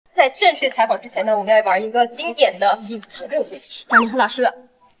在正式采访之前呢，我们要玩一个经典的隐藏任务。张林和老师，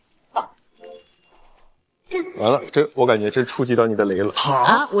好。完了，我感觉这触及到你的雷了。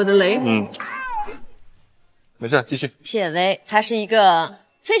啊，我的雷。没事，继续。谢薇，他是一个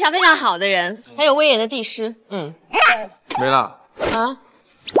非常非常好的人，很有威严的帝师。没了。啊，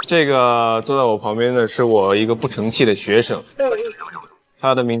这个坐在我旁边的是我一个不成器的学生。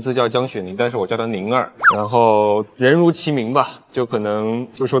他的名字叫江雪宁，但是我叫他宁儿。然后人如其名吧，就可能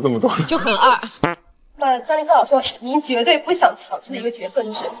就说这么多，就很二。那张凌科老师，您绝对不想尝试的一个角色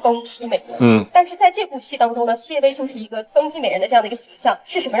就是疯批美人。但是在这部戏当中呢，谢薇就是一个疯批美人的这样的一个形象，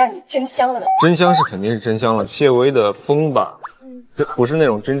是什么让你真香了呢？真香是肯定是真香了。谢薇的疯吧，不是那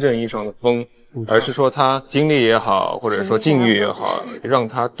种真正意义上的疯，而是说她经历也好，或者说境遇也好，让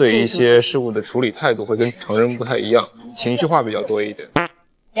她对一些事物的处理态度会跟常人不太一样，情绪化比较多一点。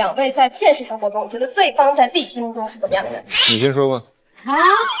两位在现实生活中，觉得对方在自己心目中是怎么样的人？你先说吧。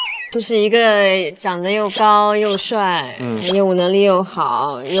就是一个长得又高又帅，业务能力又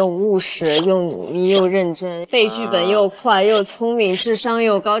好，又务实，又努力又认真，背剧本又快又聪明，智商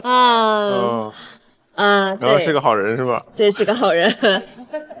又高然后是个好人是吧？对，是个好人。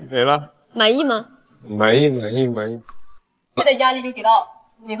没了。满意吗？满意。这的压力就给到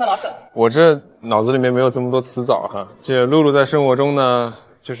宁和老师。我这脑子里面没有这么多词藻哈。这露露在生活中呢，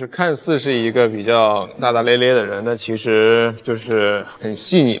就是看似是一个比较大大咧咧的人，但其实就是很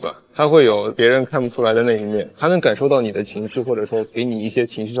细腻吧。他会有别人看不出来的那一面，他能感受到你的情绪，或者说给你一些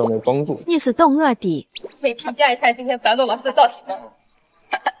情绪上面的帮助。你是懂我的。可以评价一下今天白露老师的造型吗？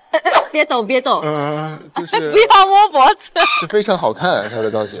别抖，就是不要摸脖子，就非常好看他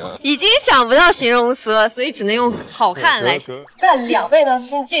的造型。已经想不到形容词了，所以只能用好看来形容。那两位呢？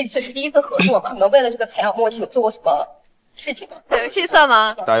这次是第一次合作嘛？你们为了这个培养默契，有做过什么事情吗？打游戏算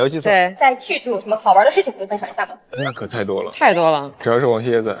吗？打游戏算。对，在剧组有什么好玩的事情可以分享一下吗？那可太多了，太多了。只要是王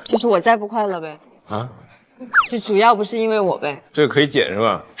歇在，就是我在不快乐呗。啊？就主要不是因为我呗。这个可以剪是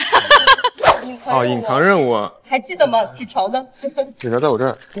吧？隐藏任务啊！还记得吗？纸条呢？纸条在我这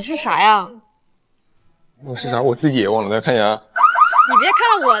儿。你是啥呀？我是啥？我自己也忘了，再看一下。你别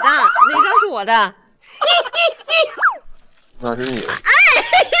看到我的，哪张是我的？那这是你的。哎，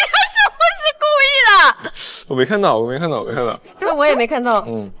这不是故意的。我没看到。对，我也没看到。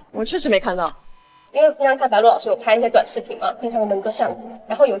我确实没看到。因为平常看白露老师有拍一些短视频嘛，平常我们一个项目，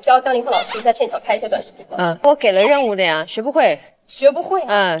然后有教张凌科老师在现场拍一些短视频嘛。我给了任务的呀，学不会。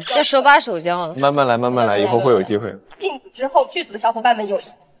要手把手教的。慢慢来，以后会有机会。进组之后，剧组的小伙伴们有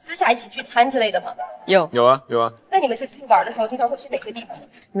私下一起聚餐之类的吗？有啊。那你们是出去玩的时候，经常会去哪些地方？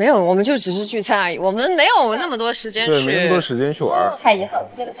没有，我们就只是聚餐而已，我们没有那么多时间去。对，没那么多时间去玩。太遗憾了，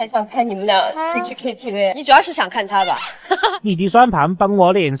真的太想看你们俩去 KTV。你主要是想看他吧？你的算盘崩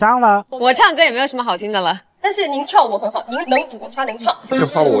我脸上了。我唱歌也没有什么好听的了。但是您跳舞很好，您能补插领场。这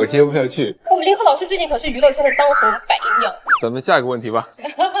话我接不下去。我们凌科老师最近可是娱乐圈的当红百灵鸟。咱们下一个问题吧。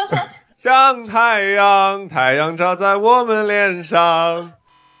像太阳，太阳照在我们脸上。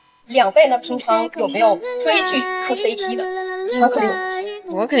两位呢，平常有没有追剧磕 CP 的？喜欢磕这种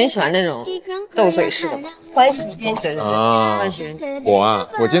CP？我肯定喜欢那种斗嘴式的嘛，欢喜冤家。对，欢喜冤家。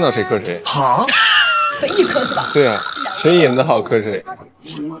我见到谁磕谁。好，随意磕是吧？对啊，谁演得好磕谁。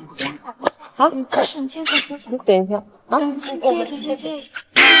好，你等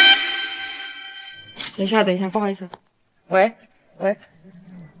一下啊！等一下，不好意思。喂。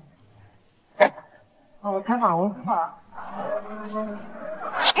我开好，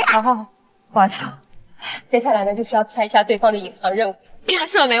好，不好意思。接下来呢，就是要猜一下对方的隐藏任务，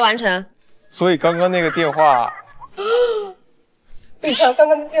是我没完成。所以刚刚那个电话，你看刚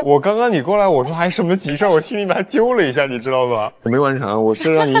刚那个电话，我刚刚你过来，我说还什么急事，我心里面还揪了一下，你知道吗？我没完成，我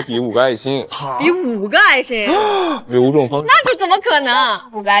是让你比5个爱心。比5个爱心？比5种方式。那这怎么可能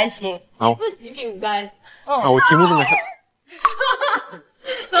？5个爱心。好。自己比5个爱心。我题目真的是。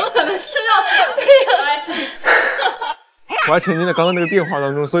怎么可能是要5个爱心？我还沉浸在刚刚那个电话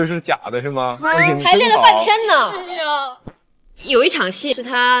当中，所以是假的是吗？还练了半天呢。有一场戏是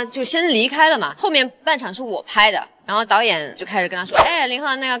他就先离开了嘛，后面半场是我拍的，然后导演就开始跟他说，哎，林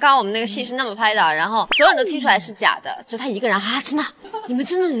浩，那个刚刚我们那个戏是那么拍的，然后所有人都听出来是假的，只有他一个人啊，真的？你们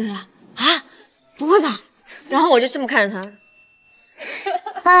真的觉得啊？不会吧？然后我就这么看着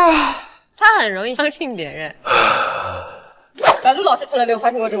他，他很容易相信别人。白鹿老师从来没有发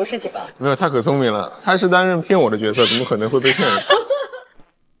生过这种事情吧？没有，他可聪明了，他是担任骗我的角色，怎么可能会被骗？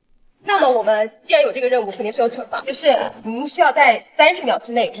那么我们既然有这个任务，肯定是有惩罚，就是您需要在30秒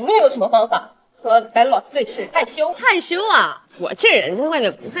之内，无论用什么方法和白鹿老师对视。害羞啊！我这人在外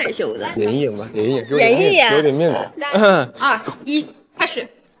面不害羞的。演一演吧，演一演，给我点面子。3、2、1，开始。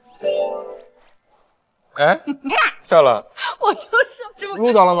哎，笑了，我就说这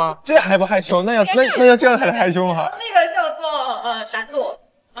录到了吗？这还不害羞？那要这样才害羞吗？那个叫做闪躲。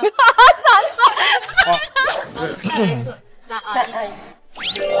闪躲。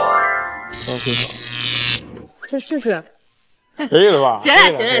都挺好。这试试。可以了吧？行了，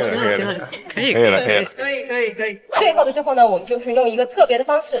可以了。可以。最后的最后呢，我们就是用一个特别的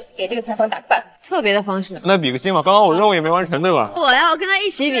方式给这个采访打个分。特别的方式。那比个心吧，刚刚我任务也没完成，对吧？我要跟他一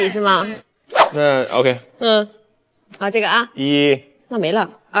起比是吗？那 OK。这个啊，1，那没了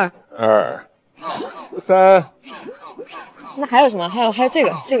，2、 3。那还有什么？还有这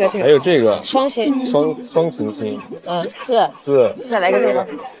个，还有这个双星，双层星。4，再来个这个。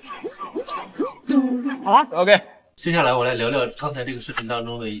好了 ，OK。接下来我来聊聊刚才这个视频当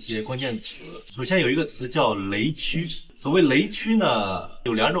中的一些关键词。首先有一个词叫雷区。所谓雷区呢，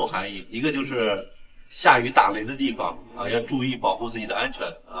有2种含义，一个就是下雨打雷的地方啊，要注意保护自己的安全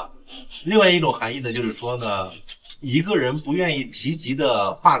啊。另外一种含义呢，就是说呢，一个人不愿意提及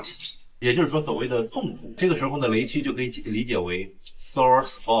的话题，也就是说所谓的痛处。这个时候呢，雷区就可以理解为 sore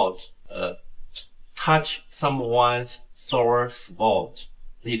spot，touch someone's sore spot。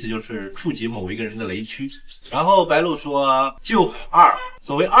意思就是触及某一个人的雷区。然后白鹿说就2，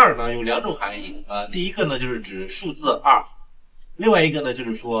所谓2呢有2种含义啊，第一个呢就是指数字2，另外一个呢就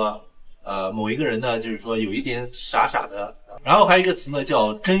是说某一个人呢就是说有一点傻傻的。然后还有一个词呢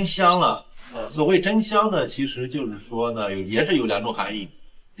叫真香了。所谓真香呢，其实就是说呢也是有2种含义。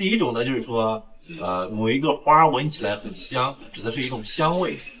第一种呢就是说某一个花闻起来很香，指的是一种香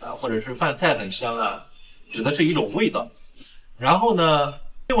味啊，或者是饭菜很香啊，指的是一种味道。然后呢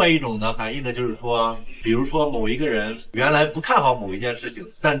另外一种呢含义呢，就是说，比如说某一个人原来不看好某一件事情，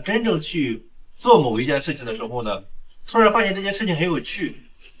但真正去做某一件事情的时候呢，突然发现这件事情很有趣，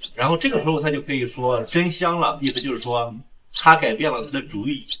然后这个时候他就可以说真香了，意思就是说他改变了他的主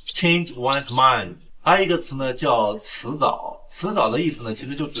意 ，change one's mind。还有一个词呢叫辞藻，辞藻的意思呢其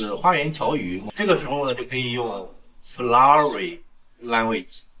实就是花言巧语，这个时候呢就可以用 flowery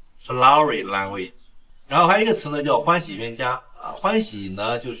language。然后还有一个词呢叫欢喜冤家。欢喜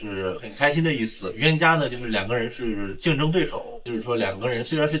呢就是很开心的意思，冤家呢就是2个人是竞争对手，就是说2个人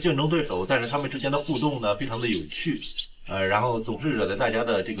虽然是竞争对手，但是他们之间的互动呢非常的有趣，然后总是惹得大家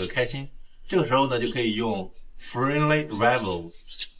的这个开心。这个时候呢就可以用 friendly rivals。